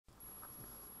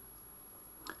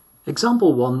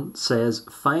Example 1 says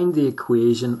find the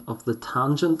equation of the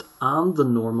tangent and the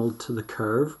normal to the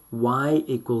curve y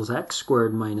equals x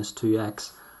squared minus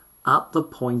 2x at the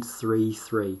point 3,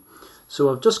 3.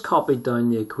 So I've just copied down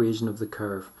the equation of the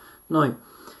curve. Now,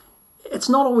 it's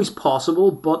not always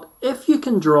possible, but if you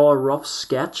can draw a rough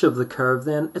sketch of the curve,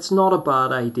 then it's not a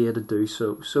bad idea to do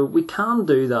so. So we can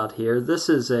do that here. This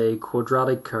is a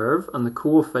quadratic curve and the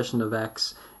coefficient of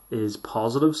x is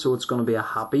positive, so it's going to be a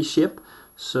happy shape.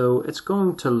 So it's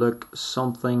going to look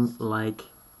something like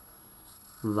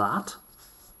that.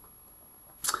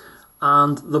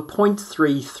 And the point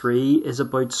 3, 3 is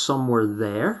about somewhere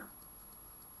there.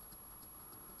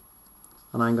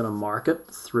 And I'm going to mark it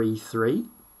 3, 3.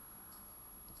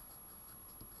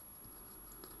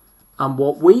 And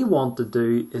what we want to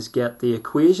do is get the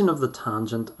equation of the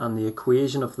tangent and the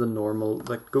equation of the normal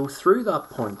that go through that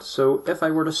point. So if I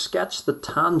were to sketch the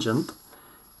tangent,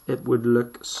 it would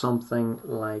look something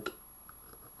like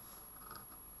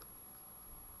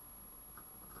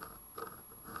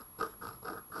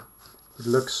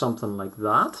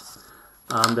that.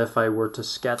 And if I were to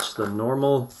sketch the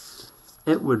normal,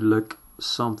 it would look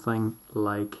something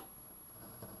like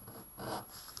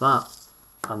that.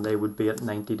 And they would be at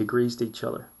 90 degrees to each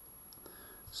other.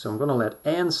 So I'm going to let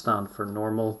n stand for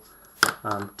normal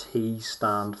and t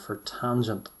stand for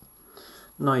tangent.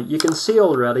 Now you can see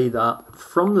already that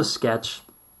from the sketch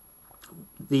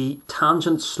the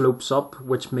tangent slopes up,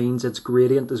 which means its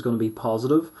gradient is going to be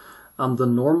positive, and the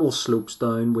normal slopes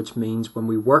down, which means when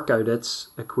we work out its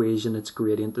equation, its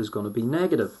gradient is going to be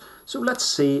negative. So let's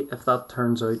see if that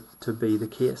turns out to be the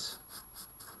case.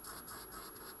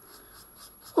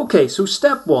 Okay, so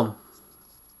step 1.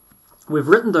 We've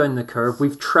written down the curve,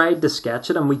 we've tried to sketch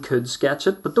it, and we could sketch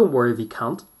it, but don't worry if you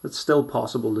can't. It's still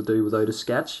possible to do without a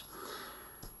sketch.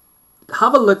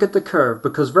 Have a look at the curve,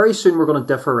 because very soon we're going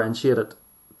to differentiate it.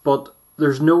 But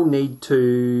there's no need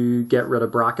to get rid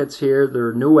of brackets here. There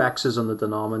are no x's on the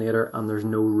denominator, and there's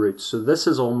no roots. So this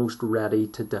is almost ready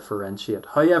to differentiate.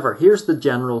 However, here's the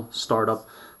general startup.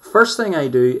 First thing I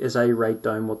do is I write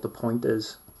down what the point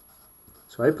is.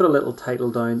 So I put a little title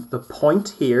down. The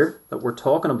point here that we're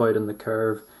talking about in the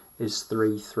curve is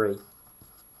 3, 3.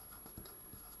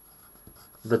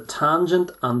 The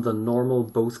tangent and the normal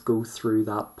both go through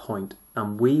that point,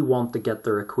 and we want to get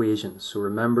their equation. So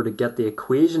remember, to get the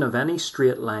equation of any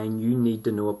straight line, you need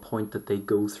to know a point that they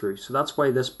go through. So that's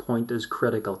why this point is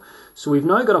critical. So we've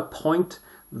now got a point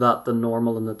that the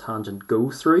normal and the tangent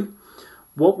go through.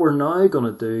 What we're now going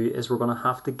to do is we're going to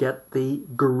have to get the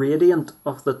gradient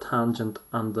of the tangent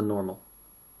and the normal.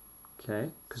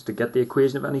 Okay, because to get the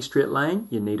equation of any straight line,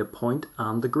 you need a point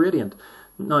and the gradient.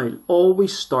 Now,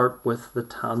 always start with the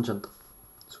tangent.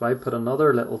 So I put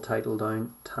another little title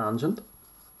down, tangent.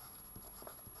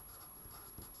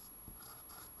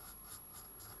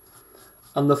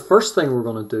 And the first thing we're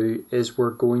going to do is we're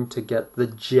going to get the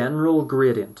general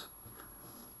gradient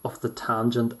of the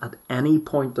tangent at any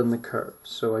point in the curve.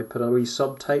 So I put a wee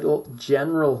subtitle,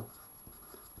 general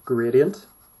gradient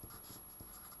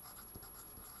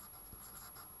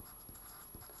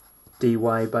dy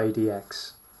by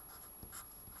dx.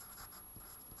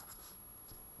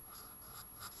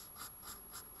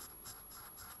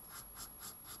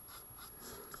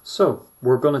 So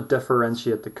we're going to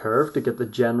differentiate the curve to get the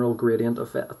general gradient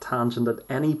of a tangent at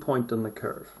any point in the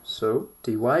curve. So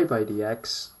dy by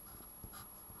dx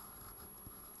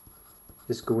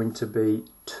is going to be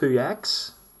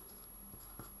 2x,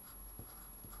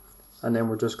 and then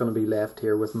we're just going to be left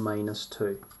here with minus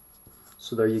 2.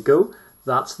 So there you go,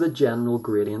 that's the general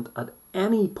gradient at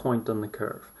any point on the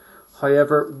curve.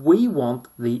 However, we want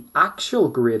the actual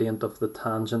gradient of the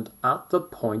tangent at the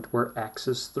point where x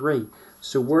is 3.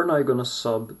 So we're now going to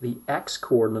sub the x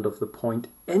coordinate of the point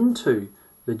into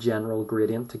the general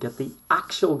gradient to get the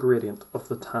actual gradient of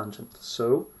the tangent.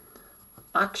 So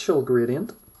actual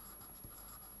gradient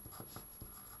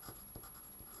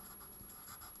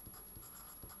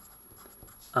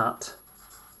at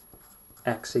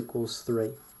x equals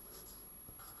 3.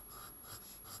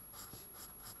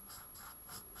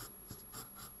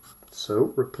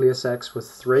 So replace x with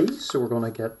 3, so we're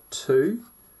going to get 2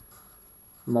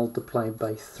 multiplied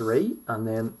by 3 and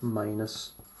then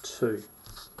minus 2.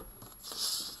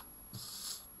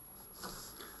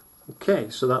 Okay,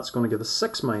 so that's going to give us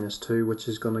 6 minus 2, which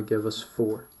is going to give us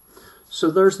 4.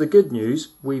 So there's the good news,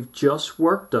 we've just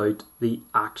worked out the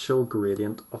actual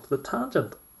gradient of the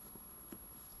tangent.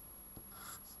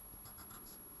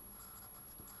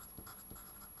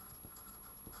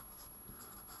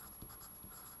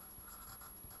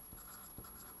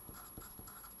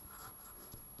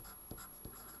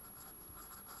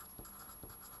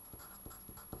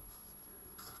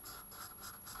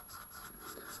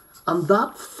 And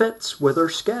that fits with our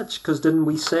sketch, because didn't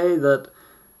we say that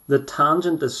the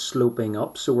tangent is sloping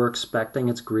up, so we're expecting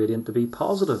its gradient to be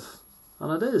positive.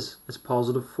 And it is. It's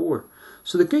positive 4.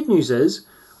 So the good news is,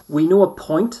 we know a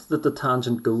point that the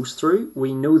tangent goes through.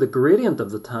 We know the gradient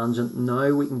of the tangent.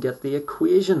 Now we can get the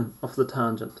equation of the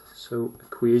tangent. So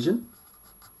equation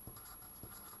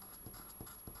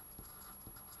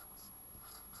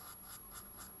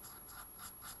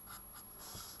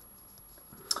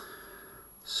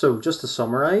So just to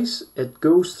summarise, it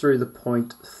goes through the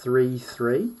point 3,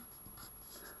 3,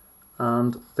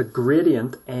 and the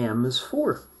gradient m is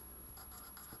 4.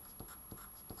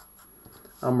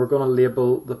 And we're going to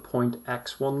label the point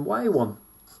x1, y1.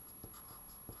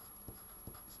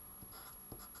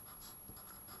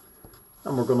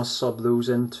 And we're going to sub those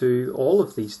into all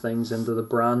of these things into the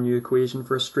brand new equation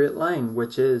for a straight line,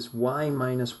 which is y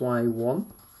minus y1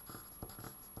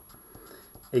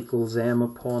 equals m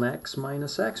upon x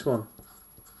minus x1.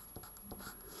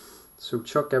 So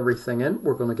chuck everything in,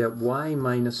 we're going to get y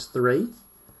minus 3,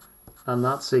 and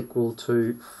that's equal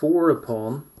to 4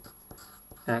 upon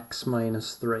x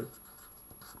minus 3.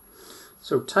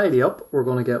 So tidy up, we're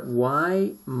going to get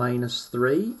y minus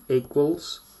 3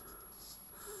 equals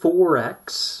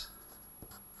 4x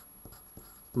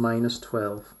minus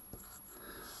 12.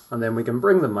 And then we can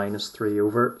bring the minus 3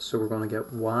 over, so we're going to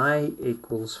get y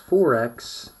equals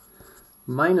 4x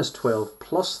minus 12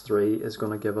 plus 3 is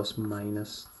going to give us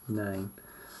minus 9.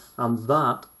 And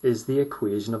that is the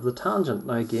equation of the tangent.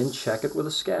 Now again, check it with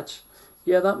a sketch.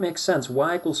 Yeah, that makes sense.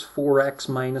 Y equals 4x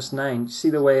minus 9. See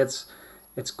the way it's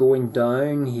going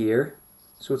down here?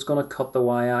 So it's going to cut the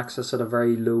y-axis at a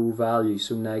very low value,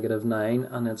 so negative 9,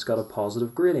 and it's got a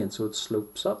positive gradient, so it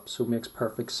slopes up, so it makes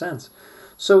perfect sense.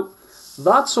 So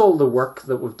that's all the work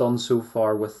that we've done so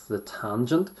far with the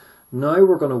tangent. Now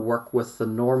we're going to work with the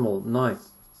normal. Now,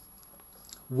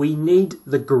 we need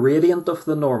the gradient of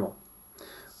the normal.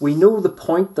 We know the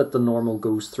point that the normal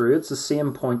goes through. It's the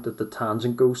same point that the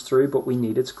tangent goes through, but we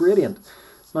need its gradient.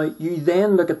 Now, you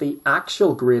then look at the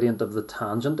actual gradient of the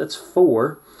tangent. It's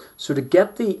 4. So to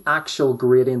get the actual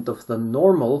gradient of the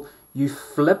normal, you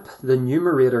flip the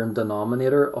numerator and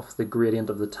denominator of the gradient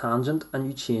of the tangent and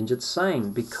you change its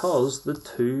sign because the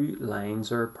two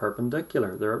lines are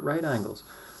perpendicular. They're at right angles.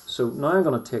 So now I'm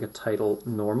going to take a title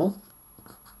normal.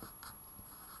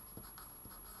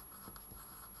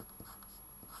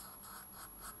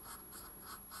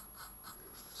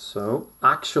 So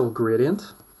actual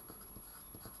gradient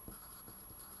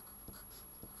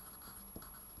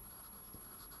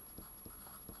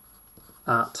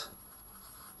at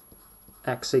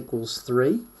x equals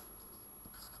 3.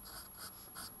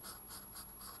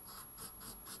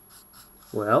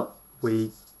 Well,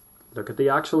 we look at the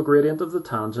actual gradient of the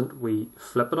tangent, we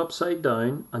flip it upside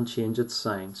down and change its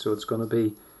sign. So it's going to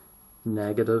be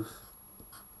negative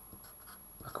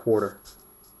a quarter.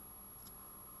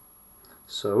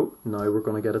 So now we're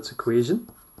going to get its equation.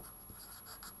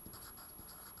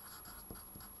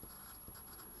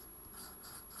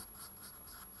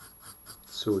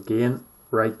 So again,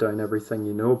 write down everything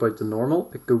you know about the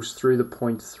normal. It goes through the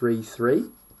point 3, 3,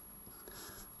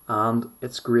 and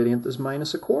its gradient is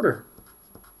minus a quarter.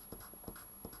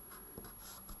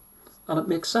 And it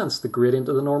makes sense. The gradient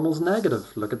of the normal is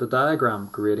negative. Look at the diagram.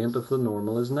 Gradient of the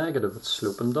normal is negative. It's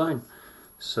sloping down.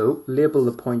 So label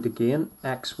the point again,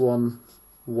 x1,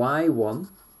 y1,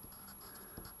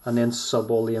 and then sub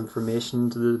all the information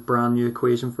into the brand new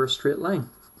equation for a straight line.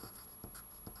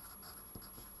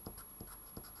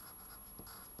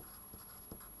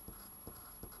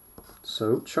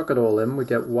 So chuck it all in, we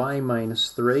get y minus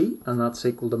 3, and that's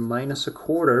equal to minus a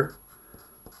quarter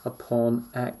upon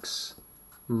x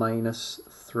minus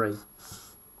 3.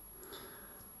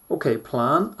 Okay,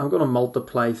 plan. I'm going to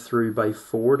multiply through by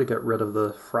 4 to get rid of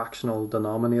the fractional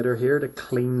denominator here, to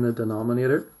clean the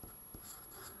denominator.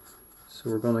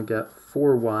 So we're going to get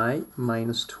 4y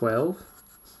minus 12,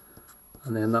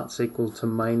 and then that's equal to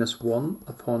minus 1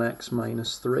 upon x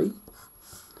minus 3.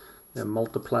 Then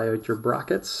multiply out your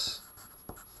brackets.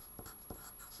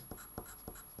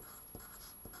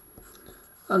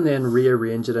 And then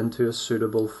rearrange it into a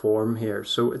suitable form here.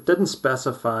 So it didn't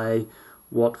specify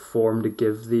what form to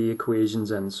give the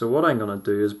equations in. So what I'm going to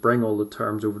do is bring all the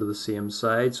terms over to the same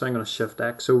side. So I'm going to shift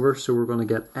x over. So we're going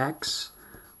to get x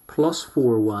plus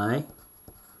 4y.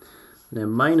 And then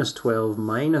minus 12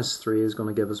 minus 3 is going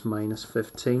to give us minus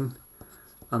 15.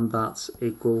 And that's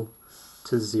equal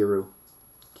to 0.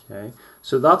 Okay.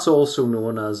 So that's also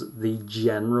known as the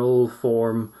general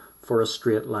form for a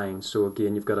straight line. So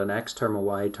again, you've got an x term, a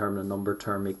y term, and a number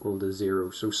term equal to 0.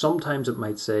 So sometimes it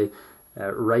might say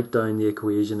write down the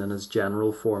equation in its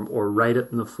general form, or write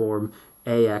it in the form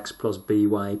ax plus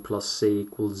by plus c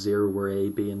equals 0, where a,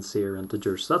 b and c are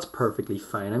integers. So that's perfectly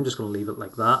fine. I'm just going to leave it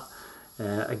like that.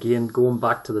 Again, going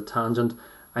back to the tangent,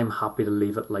 I'm happy to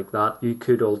leave it like that. You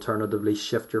could alternatively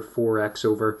shift your 4x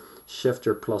over, shift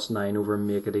your plus 9 over, and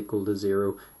make it equal to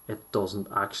 0. It doesn't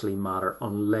actually matter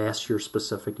unless you're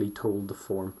specifically told the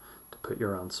form to put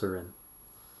your answer in.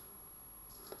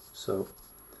 So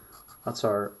that's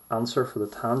our answer for the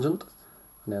tangent,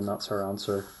 and then that's our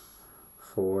answer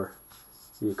for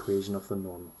the equation of the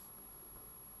normal.